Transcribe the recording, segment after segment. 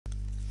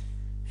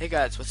Hey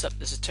guys, what's up?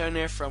 This is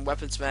Tony from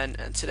WeaponsMen,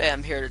 and today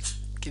I'm here to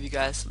give you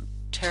guys some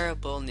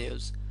terrible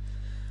news.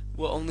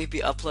 We'll only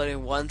be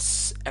uploading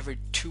once every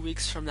 2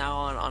 weeks from now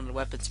on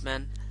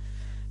WeaponsMen,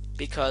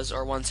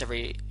 or once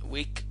every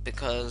week,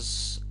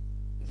 because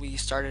we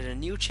started a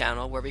new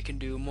channel where we can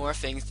do more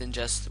things than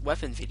just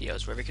weapon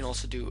videos, where we can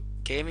also do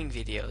gaming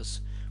videos,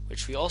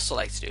 which we also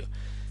like to do.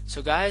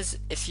 So guys,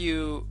 if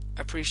you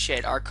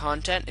appreciate our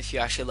content, if you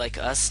actually like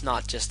us,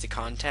 not just the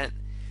content,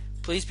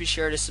 please be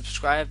sure to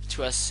subscribe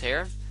to us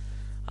here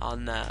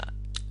on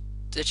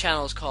the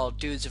channel is called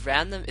Dudes of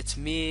Random. It's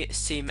me,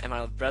 Seam, and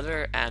my little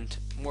brother, and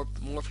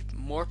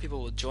more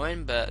people will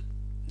join, but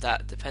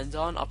that depends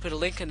on. I'll put a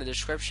link in the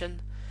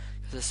description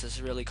because this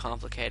is really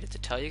complicated to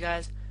tell you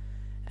guys.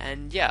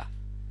 And yeah,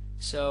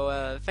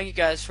 so thank you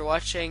guys for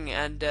watching,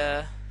 and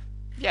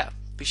yeah,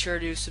 be sure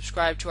to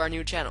subscribe to our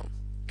new channel.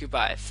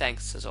 Goodbye.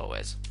 Thanks as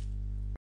always.